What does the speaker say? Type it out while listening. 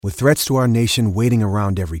With threats to our nation waiting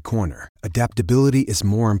around every corner, adaptability is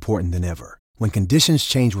more important than ever. When conditions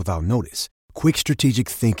change without notice, quick strategic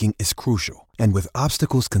thinking is crucial. And with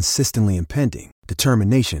obstacles consistently impending,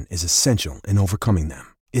 determination is essential in overcoming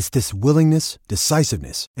them. It's this willingness,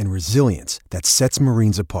 decisiveness, and resilience that sets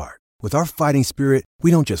Marines apart. With our fighting spirit, we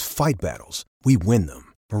don't just fight battles, we win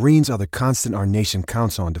them. Marines are the constant our nation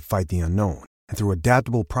counts on to fight the unknown. And through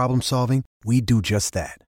adaptable problem solving, we do just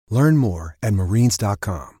that. Learn more at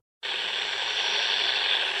marines.com.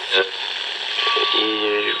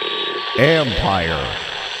 Empire.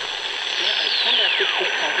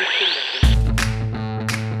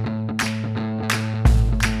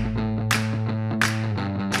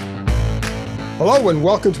 Hello and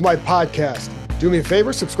welcome to my podcast. Do me a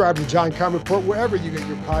favor, subscribe to the John Conn Report wherever you get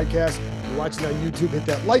your podcast. If you're watching on YouTube, hit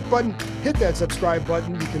that like button, hit that subscribe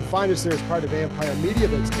button. You can find us there as part of Empire Media.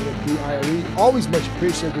 That's AMPIRE. Always much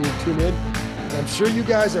appreciated when you tune in. And I'm sure you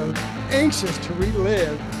guys are anxious to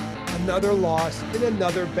relive another loss in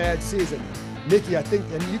another bad season. Nikki, I think,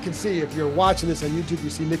 and you can see if you're watching this on YouTube, you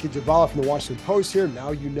see Nikki Javala from the Washington Post here.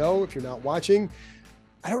 Now you know if you're not watching.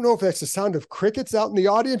 I don't know if that's the sound of crickets out in the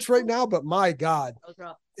audience right now, but my God, that was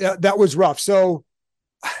rough. Yeah, that was rough. So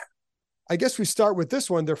I guess we start with this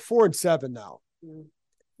one. They're 4-7 now.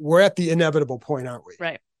 We're at the inevitable point, aren't we?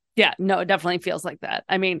 Right. Yeah, no, it definitely feels like that.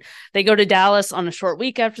 I mean, they go to Dallas on a short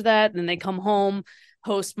week after that, then they come home,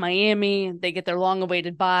 host Miami, they get their long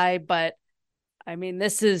awaited bye. But I mean,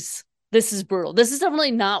 this is brutal. This is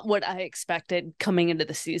definitely not what I expected coming into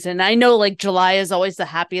the season. I know like July is always the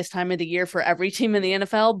happiest time of the year for every team in the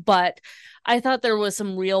NFL, but I thought there was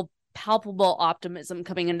some real palpable optimism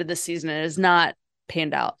coming into this season. It has not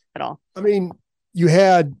panned out at all. I mean, you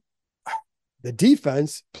had the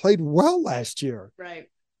defense played well last year. Right.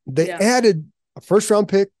 They added a first round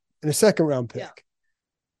pick and a second round pick. Yeah.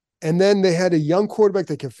 And then they had a young quarterback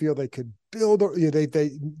they could feel they could build, or they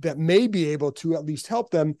that may be able to at least help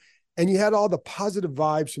them. And you had all the positive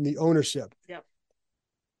vibes from the ownership. Yep.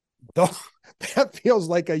 That feels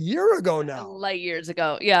like a year ago now. Light years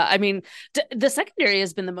ago. Yeah. I mean, the secondary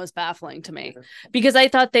has been the most baffling to me because I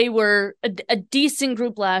thought they were a decent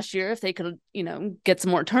group last year. If they could, get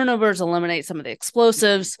some more turnovers, eliminate some of the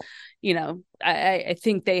explosives, I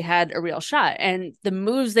think they had a real shot. And the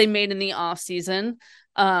moves they made in the offseason,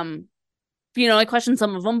 I questioned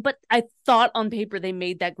some of them, but I thought on paper they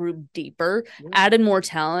made that group deeper, added more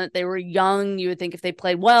talent. They were young. You would think if they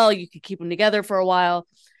played well, you could keep them together for a while.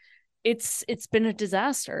 It's been a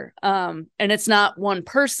disaster. And it's not one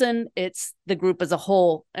person, it's the group as a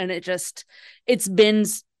whole. And it's been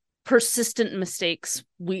persistent mistakes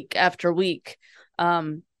week after week. This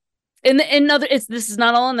is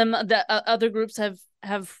not all on them. The other groups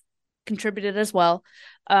have contributed as well.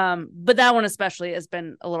 But that one especially has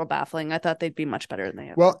been a little baffling. I thought they'd be much better than they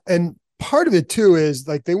have. Well, and part of it too is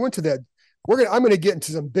like they went to that. I'm going to get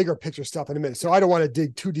into some bigger picture stuff in a minute. So I don't want to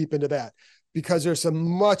dig too deep into that because there's some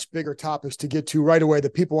much bigger topics to get to right away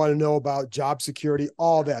that people want to know about, job security,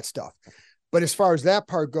 all that stuff. But as far as that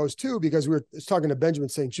part goes too, because we were talking to Benjamin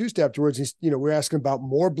St. Just afterwards, we're asking about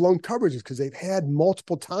more blown coverages because they've had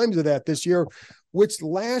multiple times of that this year, which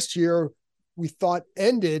last year we thought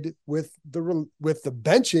ended with the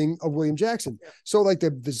benching of William Jackson. Yeah. So like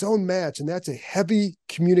the zone match, and that's a heavy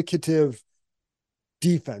communicative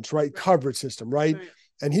defense, right? Coverage system, right?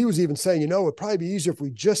 And he was even saying, it'd probably be easier if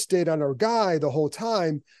we just stayed on our guy the whole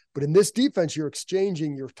time. But in this defense, you're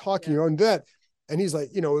exchanging, you're talking, you're on that. And he's like,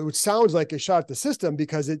 it sounds like a shot at the system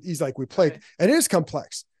because he's like, we played, and it is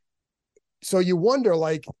complex. So you wonder,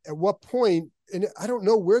 like, at what point, and I don't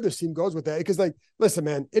know where this team goes with that because, like, listen,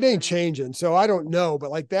 man, it ain't changing. So I don't know,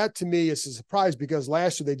 but like that to me is a surprise because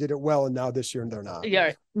last year they did it well, and now this year they're not.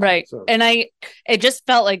 Yeah, right. So. And it just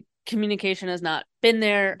felt like communication has not been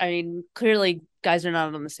there. I mean, clearly guys are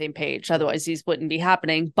not on the same page, otherwise these wouldn't be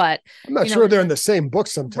happening. But I'm not sure they're in the same book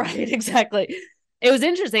sometimes. Right, exactly. It was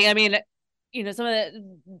interesting. I mean,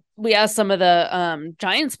 we asked some of the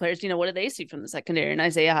Giants players, what did they see from the secondary? And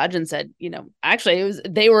Isaiah Hodgins said, actually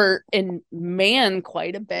they were in man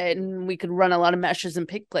quite a bit and we could run a lot of meshes and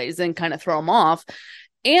pick plays and kind of throw them off.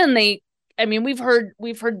 And we've heard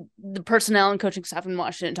the personnel and coaching staff in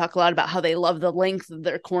Washington talk a lot about how they love the length of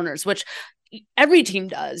their corners, which every team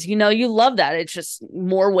does. You love that. It's just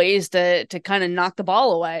more ways to kind of knock the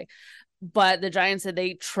ball away. But the Giants said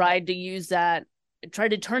they tried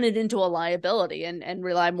to turn it into a liability and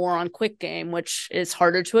rely more on quick game, which is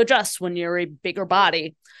harder to adjust when you're a bigger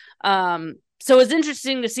body. So it's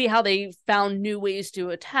interesting to see how they found new ways to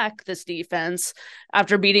attack this defense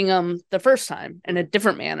after beating them the first time in a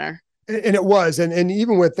different manner. And it was, and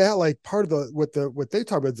even with that, like part of what they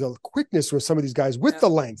talk about, the quickness with some of these guys with the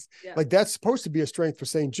length, like that's supposed to be a strength for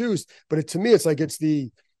St. Jude's. But to me, it's like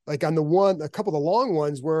like on a couple of the long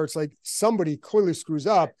ones where it's like somebody clearly screws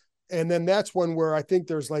up. And then that's one where I think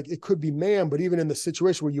there's like, it could be man, but even in the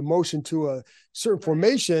situation where you motion to a certain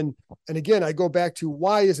formation. And again, I go back to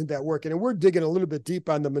why isn't that working? And we're digging a little bit deep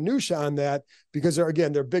on the minutia on that because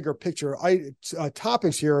they're bigger picture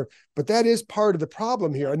topics here, but that is part of the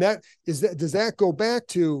problem here. And does that go back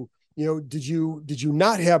to, did you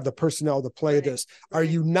not have the personnel to play this? Are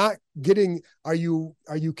you not are you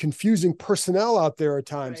confusing personnel out there at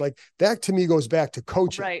times? Like that to me goes back to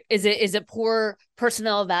coaching. Right. Is it poor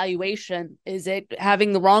personnel evaluation? Is it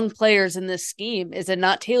having the wrong players in this scheme? Is it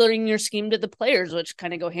not tailoring your scheme to the players, which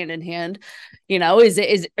kind of go hand in hand? Are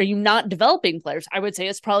you not developing players? I would say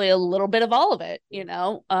it's probably a little bit of all of it. They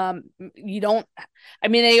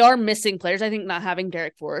are missing players. I think not having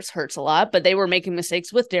Derek Forrest hurts a lot, but they were making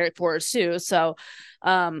mistakes with Derek Forrest too. So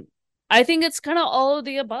I think it's kind of all of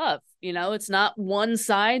the above. It's not one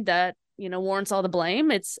side that, warrants all the blame.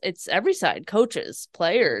 It's every side, coaches,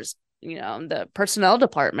 players, the personnel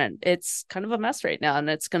department. It's kind of a mess right now, and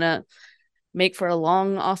it's going to make for a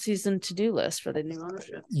long offseason to-do list for the new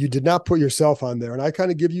ownership. You did not put yourself on there, and I kind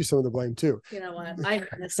of give you some of the blame too. You know what? I'm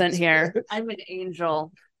innocent here. I'm an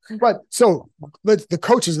angel. But so the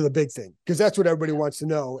coaches are the big thing because that's what everybody wants to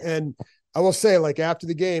know. And I will say, like after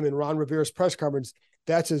the game in Ron Rivera's press conference,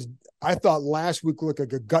 I thought last week looked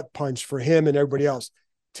like a gut punch for him and everybody else.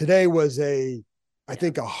 Today was I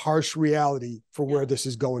think a harsh reality for where this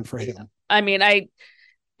is going for him. I mean,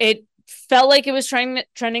 it felt like it was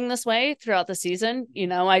trending this way throughout the season.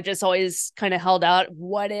 I just always kind of held out,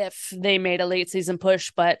 what if they made a late season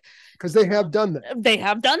push? But because they have done that. They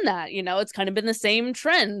have done that. It's kind of been the same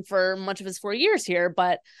trend for much of his 4 years here.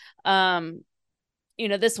 But,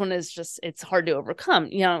 this one is it's hard to overcome.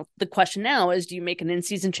 The question now is, do you make an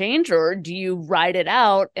in-season change or do you ride it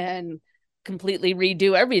out and completely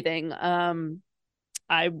redo everything?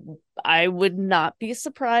 I would not be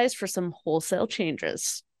surprised for some wholesale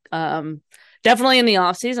changes. Definitely in the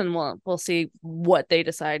off season, we'll see what they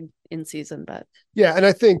decide in season, but yeah. And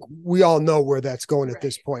I think we all know where that's going at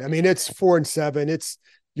this point. I mean, it's 4-7.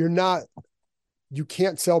 You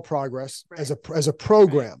can't sell progress as a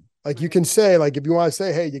program. Like you can say, like, if you want to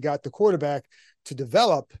say, hey, you got the quarterback to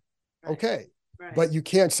develop. Okay. But you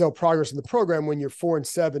can't sell progress in the program when you're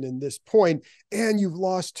 4-7 in this point, and you've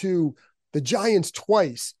lost to the Giants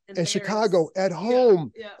twice and Chicago at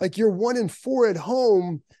home. Yeah. Like you're 1-4 at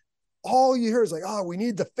home. All you hear is like, oh, we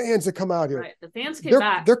need the fans to come out here. Right. The fans came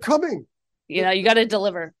back. They're coming. You got to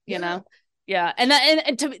deliver, know? Yeah.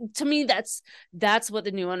 And to me, that's what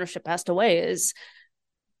the new ownership has to weigh is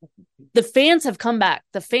the fans have come back.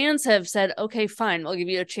 The fans have said, okay, fine, we'll give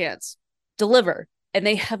you a chance. Deliver. And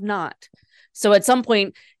they have not. So at some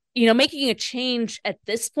point, making a change at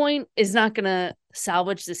this point is not going to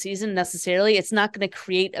salvage the season necessarily. It's not going to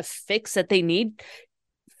create a fix that they need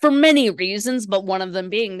for many reasons, but one of them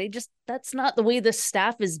being that's not the way the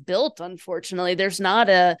staff is built. Unfortunately, there's not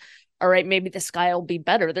all right, maybe the sky will be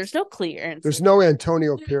better. There's no clearance. There's no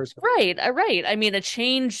Antonio Pierce. Right. I mean, a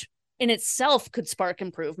change in itself could spark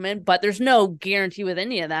improvement, but there's no guarantee with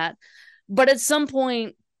any of that. But at some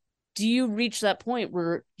point, do you reach that point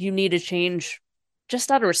where you need a change just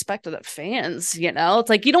out of respect to the fans? It's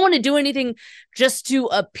like, you don't want to do anything just to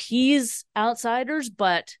appease outsiders,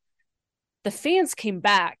 but the fans came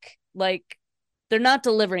back. Like, they're not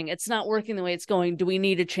delivering. It's not working the way it's going. Do we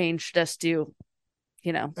need a change just to,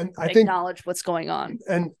 and acknowledge what's going on?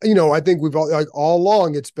 And, I think we've all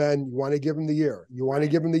along, it's been, you want to give them the year. You want to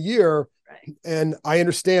give them the year. Right. And I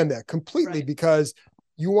understand that completely because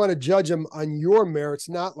you want to judge them on your merits,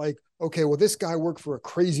 not like, okay, well, this guy worked for a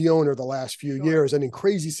crazy owner the last few years and in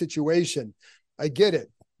crazy situation. I get it.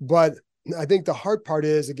 But I think the hard part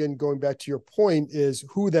is, again, going back to your point, is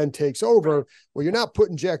who then takes over. Right. Well, you're not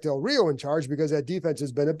putting Jack Del Rio in charge because that defense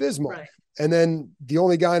has been abysmal. Right. And then the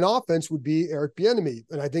only guy in offense would be Eric Bieniemy.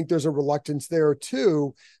 And I think there's a reluctance there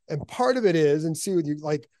too. And part of it is, and see what you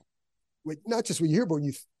like, not just what you hear, but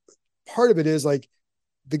part of it is like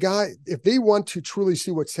the guy, if they want to truly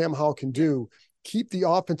see what Sam Howell can do, keep the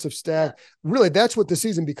offensive staff. Really, that's what the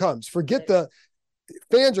season becomes. Forget the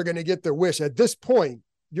fans are going to get their wish at this point.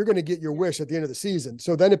 You're going to get your wish at the end of the season.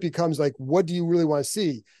 So then it becomes like, what do you really want to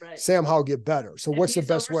see? Right. Sam Howell get better. So what's the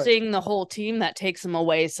best way? Seeing the whole team, that takes them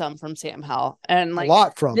away some from Sam Howell. And like a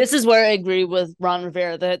lot from this is where I agree with Ron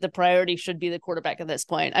Rivera. The priority should be the quarterback at this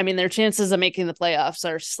point. I mean, their chances of making the playoffs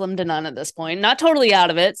are slim to none at this point. Not totally out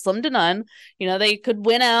of it, slim to none. They could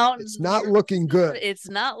win out. It's not looking good. It's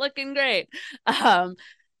not looking great.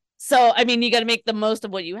 So, I mean, you got to make the most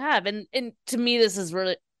of what you have. And to me, this is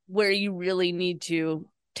really where you really need to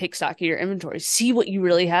take stock of your inventory, see what you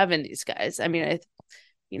really have in these guys. I mean,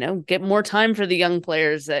 get more time for the young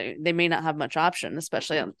players that they may not have much option,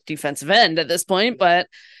 especially on defensive end at this point. But,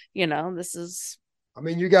 this is. I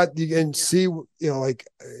mean, you can see,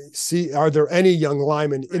 see, are there any young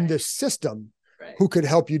linemen in this system who could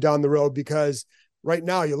help you down the road? Because right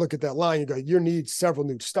now you look at that line, you go, you need several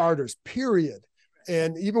new starters, period.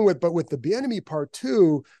 And even with the Bieniemy part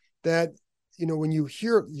too, that, when you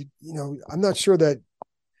hear, I'm not sure that,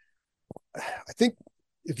 I think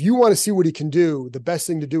if you want to see what he can do, the best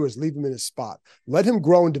thing to do is leave him in his spot. Let him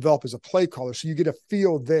grow and develop as a play caller so you get a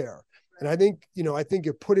feel there. And I think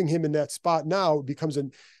you're putting him in that spot now becomes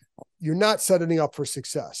you're not setting up for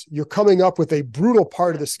success. You're coming up with a brutal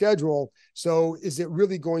part of the schedule. So is it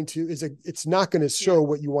really going to, it's not going to show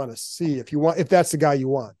what you want to see if that's the guy you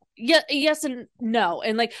want. Yeah. Yes and no.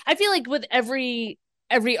 And I feel like with every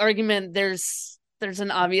argument, there's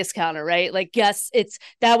an obvious counter, right? Yes,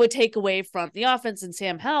 that would take away from the offense and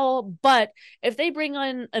Sam Howell, but if they bring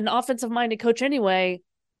on an offensive minded coach anyway,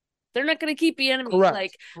 they're not going to keep Bieniemy.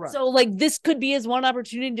 Correct. So this could be his one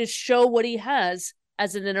opportunity to show what he has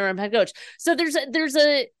as an interim head coach. So there's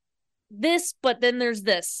this, but then there's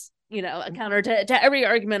this, a counter to every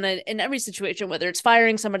argument in every situation, whether it's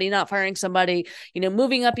firing somebody, not firing somebody,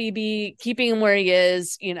 moving up EB, keeping him where he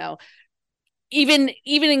is, even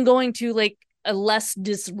in going to a less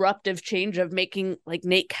disruptive change of making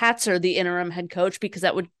Nate Katzer the interim head coach, because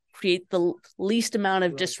that would create the least amount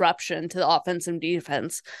of disruption to the offense and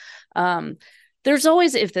defense. There's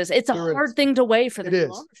always it's a hard thing to weigh for the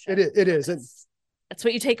new ownership. It is. That's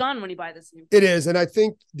what you take on when you buy this new. It is. And I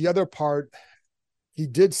think the other part, he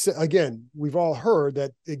did say, again, we've all heard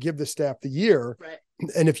that they give the staff the year. Right.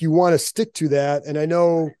 And if you want to stick to that, and I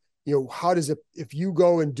know, how does it, if you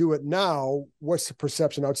go and do it now, what's the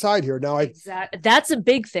perception outside here? Now, that's a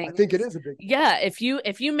big thing. I think it is a big thing. Yeah. If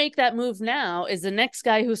you make that move now, is the next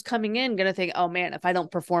guy who's coming in going to think, oh man, if I don't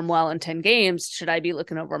perform well in 10 games, should I be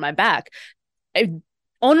looking over my back?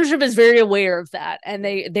 Ownership is very aware of that. And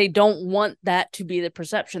they don't want that to be the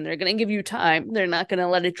perception. They're going to give you time. They're not going to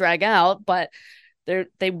let it drag out, but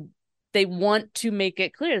they want to make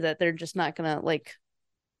it clear that they're just not going to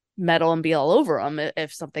meddle and be all over them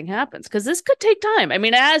if something happens, because this could take time. I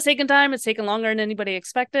mean, it has taken time. It's taken longer than anybody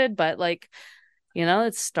expected, but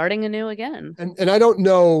it's starting anew again. And I don't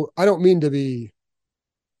know, I don't mean to be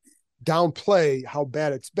downplay how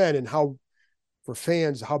bad it's been and how, for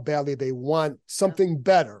fans, how badly they want something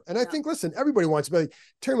better. And I think, listen, everybody wants better.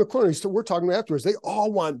 Terry McLaurin, we're talking afterwards, they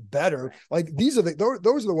all want better. These are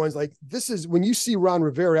those are the ones, this is when you see Ron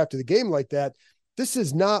Rivera after the game like that, this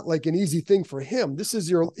is not an easy thing for him. This is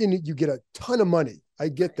you get a ton of money. I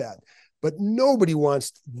get that, but nobody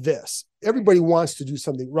wants this. Everybody wants to do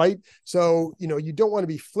something right. So, you don't want to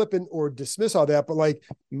be flippant or dismiss all that. But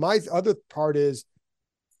my other part is,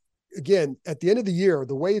 again, at the end of the year,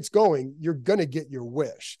 the way it's going, you're going to get your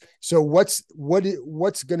wish. So what's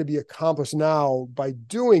going to be accomplished now by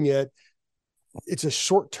doing it? It's a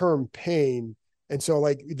short-term pain. And so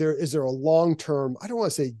is there a long-term, I don't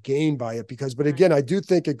want to say gain by it but again, I do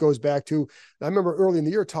think it goes back to, I remember early in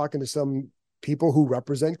the year talking to some people who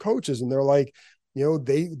represent coaches, and they're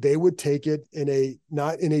they would take it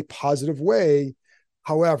not in a positive way.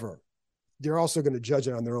 However, they're also going to judge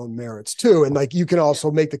it on their own merits too. And you can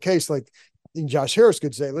also make the case, Josh Harris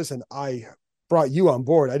could say, listen, I brought you on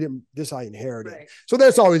board. I inherited. Right. So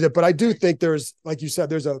that's always it. But I do think there's, like you said,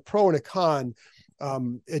 there's a pro and a con.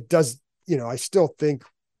 It does, I still think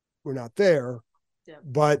we're not there,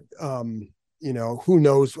 but who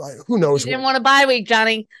knows? Who knows? You didn't want a bye week,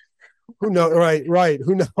 Johnny. Who knows? Right.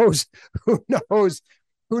 Who knows?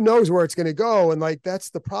 Who knows where it's going to go? And that's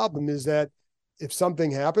the problem, is that if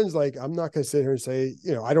something happens, I'm not going to sit here and say,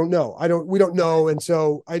 I don't know. We don't know. And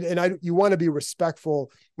so you want to be respectful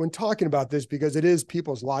when talking about this, because it is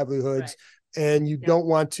people's livelihoods, and you don't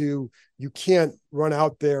want to, you can't run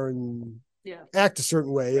out there and act a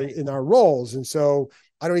certain way in our roles. And so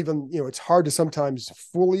I don't even, it's hard to sometimes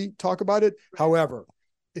fully talk about it. However,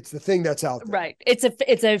 it's the thing that's out there. Right. It's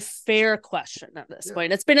a fair question at this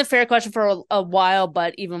point. It's been a fair question for a while,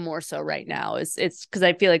 but even more so right now. It's because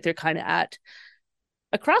I feel like they're kind of at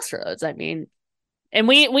a crossroads. I mean, and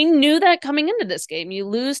we knew that coming into this game. You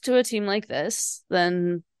lose to a team like this,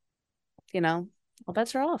 then, all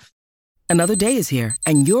bets are off. Another day is here,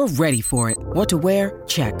 and you're ready for it. What to wear?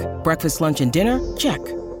 Check. Breakfast, lunch, and dinner? Check.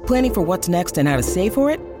 Planning for what's next and how to save for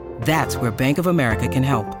it? That's where Bank of America can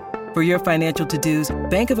help. For your financial to-dos,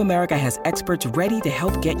 Bank of America has experts ready to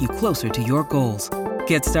help get you closer to your goals.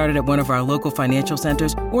 Get started at one of our local financial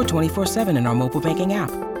centers or 24/7 in our mobile banking app.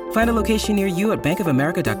 Find a location near you at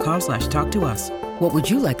bankofamerica.com/talktous. What would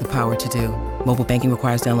you like the power to do? Mobile banking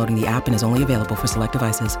requires downloading the app and is only available for select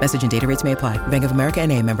devices. Message and data rates may apply. Bank of America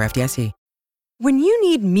N.A., member FDIC. When you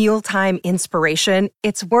need mealtime inspiration,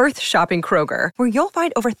 it's worth shopping Kroger, where you'll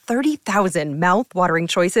find over 30,000 mouth-watering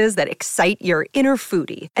choices that excite your inner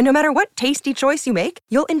foodie. And no matter what tasty choice you make,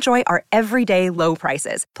 you'll enjoy our everyday low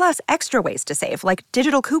prices, plus extra ways to save, like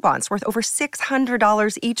digital coupons worth over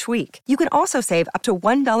 $600 each week. You can also save up to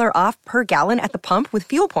 $1 off per gallon at the pump with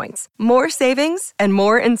fuel points. More savings and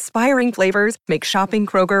more inspiring flavors make shopping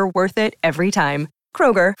Kroger worth it every time.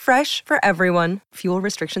 Kroger, fresh for everyone. Fuel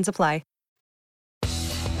restrictions apply.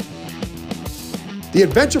 The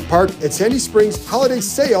Adventure Park at Sandy Springs holiday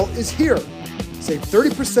sale is here. Save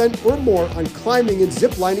 30% or more on climbing and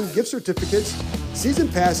zip lining gift certificates, season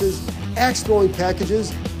passes, axe throwing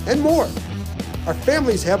packages, and more. Our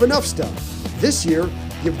families have enough stuff. This year,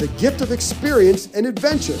 give the gift of experience and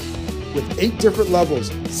adventure. With 8 different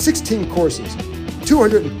levels, 16 courses,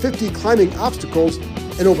 250 climbing obstacles,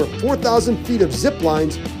 and over 4,000 feet of zip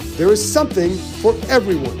lines, there is something for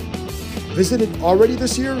everyone. Visited already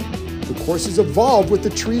this year? The courses evolve with the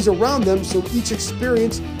trees around them, so each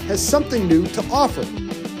experience has something new to offer.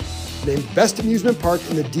 Named Best Amusement Park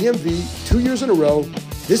in the DMV 2 years in a row,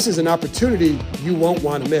 this is an opportunity you won't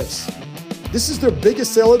want to miss. This is their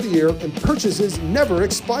biggest sale of the year, and purchases never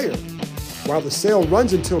expire. While the sale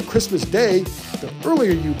runs until Christmas Day, the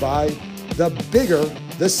earlier you buy, the bigger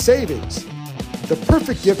the savings. The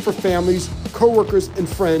perfect gift for families, coworkers, and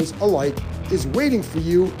friends alike is waiting for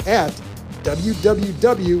you at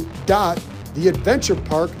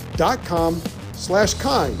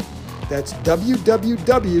www.theadventurepark.com/kind. That's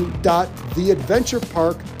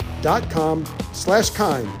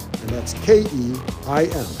www.theadventurepark.com/kind. And that's KEIM.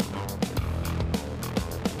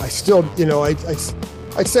 I still,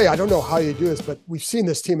 I'd say, I don't know how you do this, but we've seen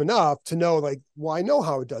this team enough to know, well, I know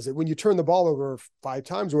how it does it. When you turn the ball over 5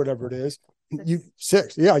 times or whatever it is, you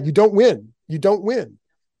don't win. You don't win.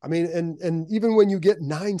 I mean, and even when you get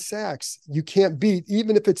 9 sacks, you can't beat,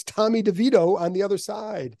 even if it's Tommy DeVito on the other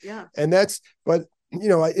side. Yeah. And it's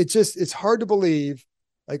hard to believe,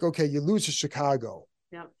 okay, you lose to Chicago.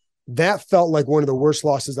 Yeah. That felt like one of the worst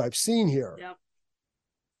losses I've seen here. Yeah.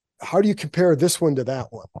 How do you compare this one to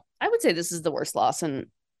that one? I would say this is the worst loss in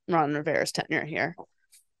Ron Rivera's tenure here.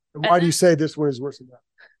 And why do you say this one is worse than that?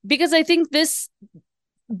 Because I think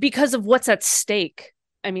because of what's at stake.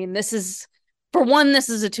 I mean, this is a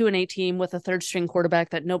 2-8 team with a 3rd-string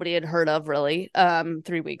quarterback that nobody had heard of really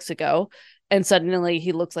 3 weeks ago. And suddenly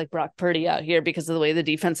he looks like Brock Purdy out here because of the way the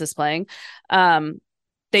defense is playing.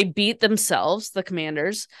 They beat themselves, the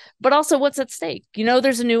Commanders, but also what's at stake.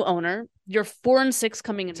 There's a new owner. You're 4-6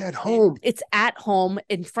 coming in. It's at home. It's at home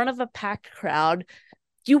in front of a packed crowd.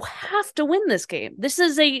 You have to win this game. You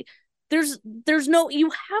have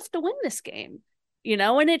to win this game,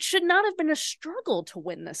 and it should not have been a struggle to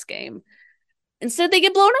win this game. Instead, they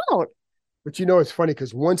get blown out. But it's funny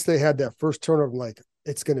because once they had that first turnover,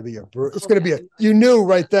 it's going to be you knew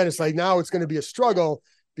right then, it's now it's going to be a struggle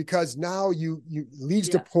because now you leads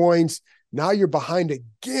to points. Now you're behind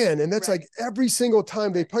again. And that's every single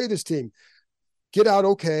time they play this team, get out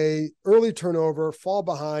okay, early turnover, fall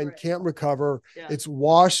behind, can't recover. Yeah. It's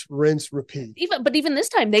wash, rinse, repeat. Even this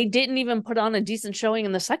time, they didn't even put on a decent showing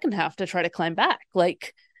in the second half to try to climb back.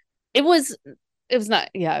 It was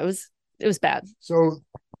bad. So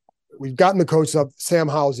we've gotten the coach up. Sam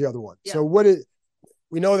Howell's the other one. Yeah. So we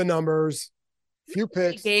know the numbers, few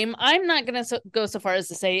picks. Game. I'm not going to go so far as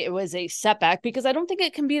to say it was a setback because I don't think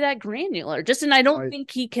it can be that granular. I don't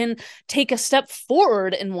think he can take a step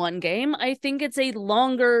forward in one game. I think it's a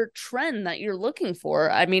longer trend that you're looking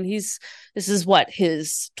for. I mean, this is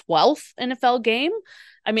his 12th NFL game.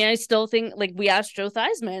 I mean, I still think we asked Joe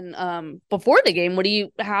Theismann before the game,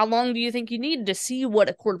 how long do you think you need to see what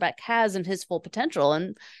a quarterback has in his full potential?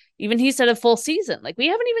 And even he said a full season. We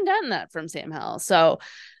haven't even gotten that from Sam Howell. So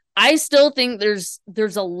I still think there's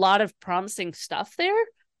a lot of promising stuff there.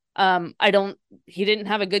 He didn't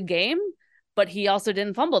have a good game, but he also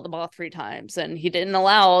didn't fumble the ball 3 times and he didn't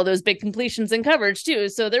allow all those big completions in coverage too.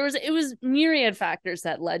 So it was myriad factors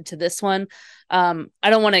that led to this one. I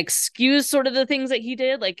don't want to excuse sort of the things that he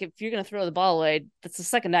did. If you're going to throw the ball away, that's the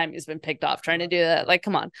second time he's been picked off trying to do that.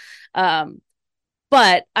 Come on.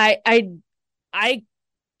 But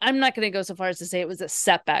I'm not going to go so far as to say it was a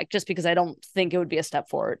setback just because I don't think it would be a step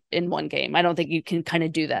forward in one game. I don't think you can kind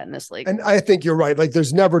of do that in this league. And I think you're right.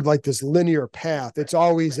 There's never this linear path. It's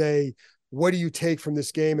always what do you take from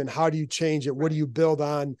this game and how do you change it? What do you build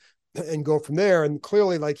on? and go from there. And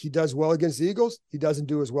clearly, like, he does well against the Eagles. He doesn't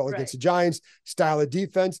do as well against the Giants. Style of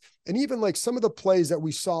defense. And even like some of the plays that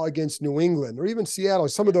we saw against New England or even Seattle,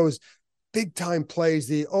 some of those big time plays,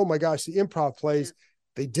 the improv plays,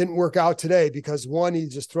 they didn't work out today because one, he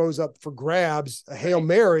just throws up for grabs, a Hail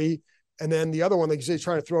Mary, and then the other one, like he's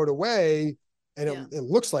trying to throw it away. And it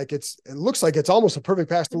looks like it's almost a perfect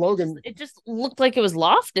pass to Logan. It just looked like it was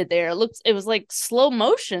lofted there. It was like slow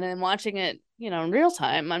motion, and watching it, in real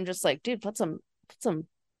time, I'm just like, dude, put some behind.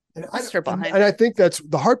 And I think that's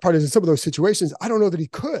the hard part is in some of those situations, I don't know that he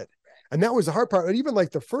could. And that was the hard part. And even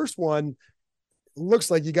like the first one,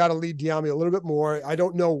 looks like you got to lead Diami a little bit more. I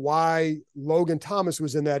don't know why Logan Thomas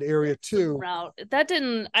was in that area too. Route. That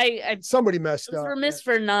didn't, somebody messed up. Remiss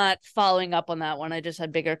for not following up on that one. I just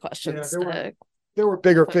had bigger questions. There were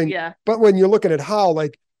bigger things. Yeah. But when you're looking at how,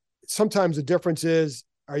 like, sometimes the difference is,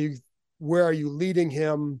 where are you leading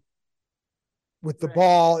him with the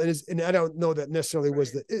ball? And I don't know that necessarily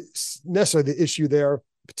was the issue there.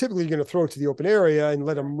 Typically, you're going to throw it to the open area and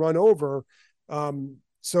let him run over.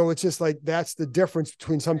 So it's just like, that's the difference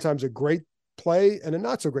between sometimes a great play and a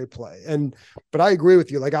not so great play. But I agree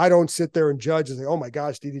with you. Like, I don't sit there and judge and say, oh my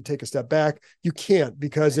gosh, did he take a step back? You can't,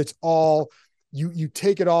 because it's all, you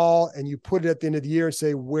take it all and you put it at the end of the year and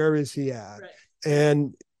say, where is he at? Right.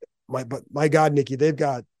 And my God, Nikki, they've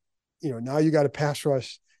got, now you got a pass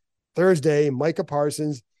rush Thursday, Micah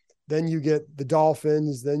Parsons, then you get the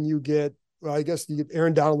Dolphins, then you get, I guess you get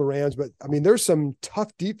Aaron Donald, the Rams, but I mean, there's some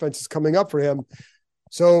tough defenses coming up for him.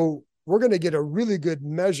 So we're going to get a really good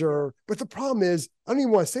measure. But the problem is, I don't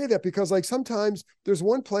even want to say that, because like sometimes there's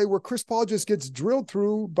one play where Chris Paul just gets drilled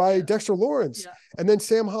through by Dexter Lawrence. Yeah. And then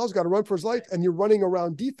Sam Howell's got to run for his life, and you're running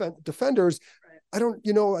around defenders. Right. I don't,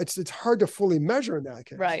 it's hard to fully measure in that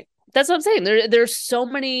case. Right. That's what I'm saying. There's so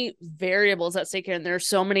many variables at stake here, and there's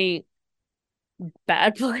so many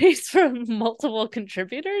bad plays from multiple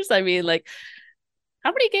contributors. I mean, like,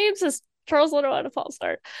 how many games has Charles Leno had a false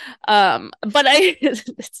start? But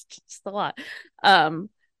it's just a lot. I'm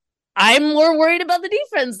more worried about the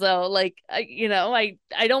defense though. Like,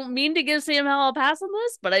 I don't mean to give Sam Howell a pass on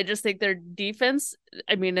this, but I just think their defense,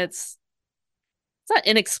 I mean, it's not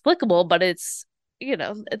inexplicable, but it's,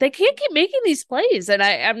 they can't keep making these plays. And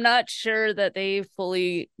I'm not sure that they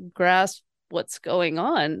fully grasp what's going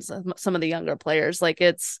on. Some of the younger players, like,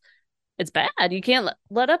 it's bad. You can't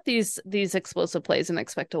let up these explosive plays and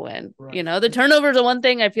expect to win. Right. The turnovers are one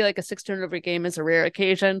thing. I feel like a 6 turnover game is a rare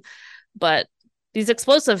occasion, but these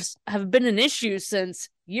explosives have been an issue since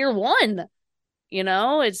year one.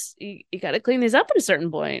 It's you got to clean these up at a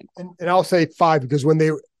certain point. And I'll say 5, because when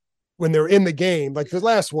they're in the game, like the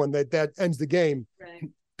last one that ends the game, right,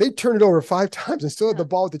 they turn it over 5 times and still have the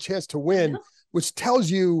ball with the chance to win, which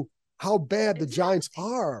tells you how bad the Giants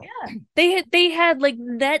are. Yeah, they had like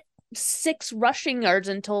net 6 rushing yards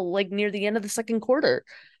until like near the end of the second quarter.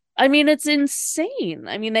 I mean, it's insane.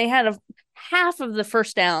 I mean, they had half of the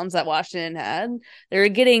first downs that Washington had. They were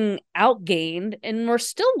getting outgained and we're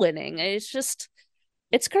still winning. It's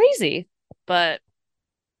crazy. But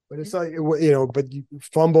it's like, but you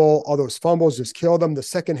fumble, all those fumbles just kill them. The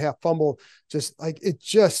second half fumble, just like,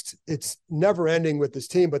 it's never ending with this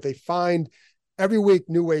team, but they find every week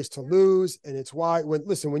new ways to lose. And it's why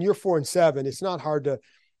when you're 4-7, it's not hard to,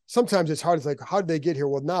 sometimes it's hard. It's like, how did they get here?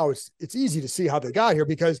 Well, now it's easy to see how they got here,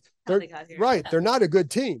 because they're not a good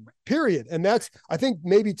team, period. And I think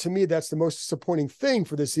maybe to me, that's the most disappointing thing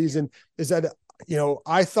for this season is that,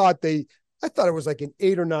 I thought it was like an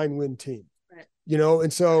 8 or 9 win team, right,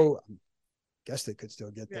 and so I guess they could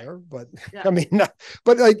still get there, but I mean,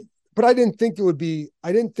 but I didn't think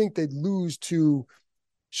I didn't think they'd lose to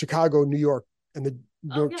Chicago, New York, and the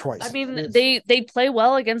New York twice. I mean, they play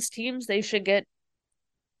well against teams they should get,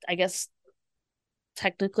 I guess,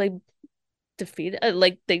 technically defeated.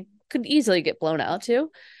 Like, they could easily get blown out too.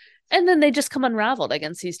 And then they just come unraveled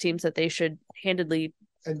against these teams that they should handedly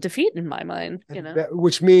defeat, in my mind,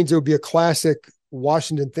 which means it would be a classic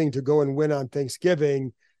Washington thing to go and win on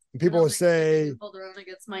Thanksgiving. And people will say, pulled around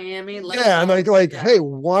against Miami. And hey,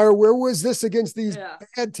 where was this against these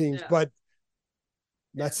bad teams? Yeah. But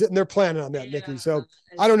not sitting there planning on that, Nikki. So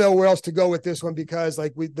I don't know where else to go with this one, because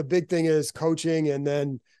the big thing is coaching. And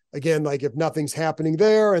then again, like, if nothing's happening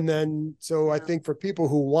there, and then, I think for people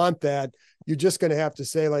who want that, you're just going to have to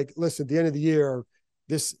say, like, listen, at the end of the year,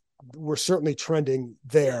 we're certainly trending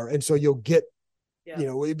there. And so you'll get,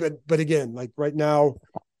 but again, like right now,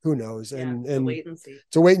 who knows? And wait and see.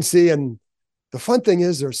 To wait and see. And the fun thing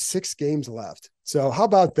is there's 6 games left. So how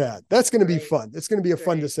about that? That's going to be fun. It's going to be a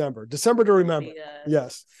fun December to remember.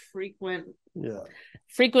 Yes.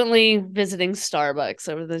 Frequently visiting Starbucks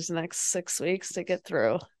over these next 6 weeks to get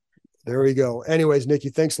through. There we go. Anyways, Nikki,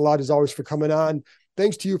 thanks a lot as always for coming on.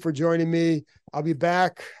 Thanks to you for joining me. I'll be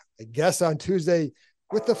back, I guess, on Tuesday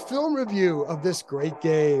with the film review of this great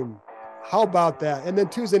game. How about that? And then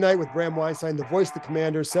Tuesday night with Bram Weinstein, the voice of the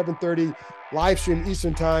Commander, 7:30 live stream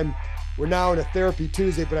Eastern time. We're now in a therapy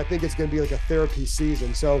Tuesday, but I think it's going to be like a therapy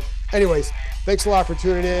season. So anyways, thanks a lot for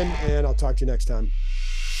tuning in, and I'll talk to you next time.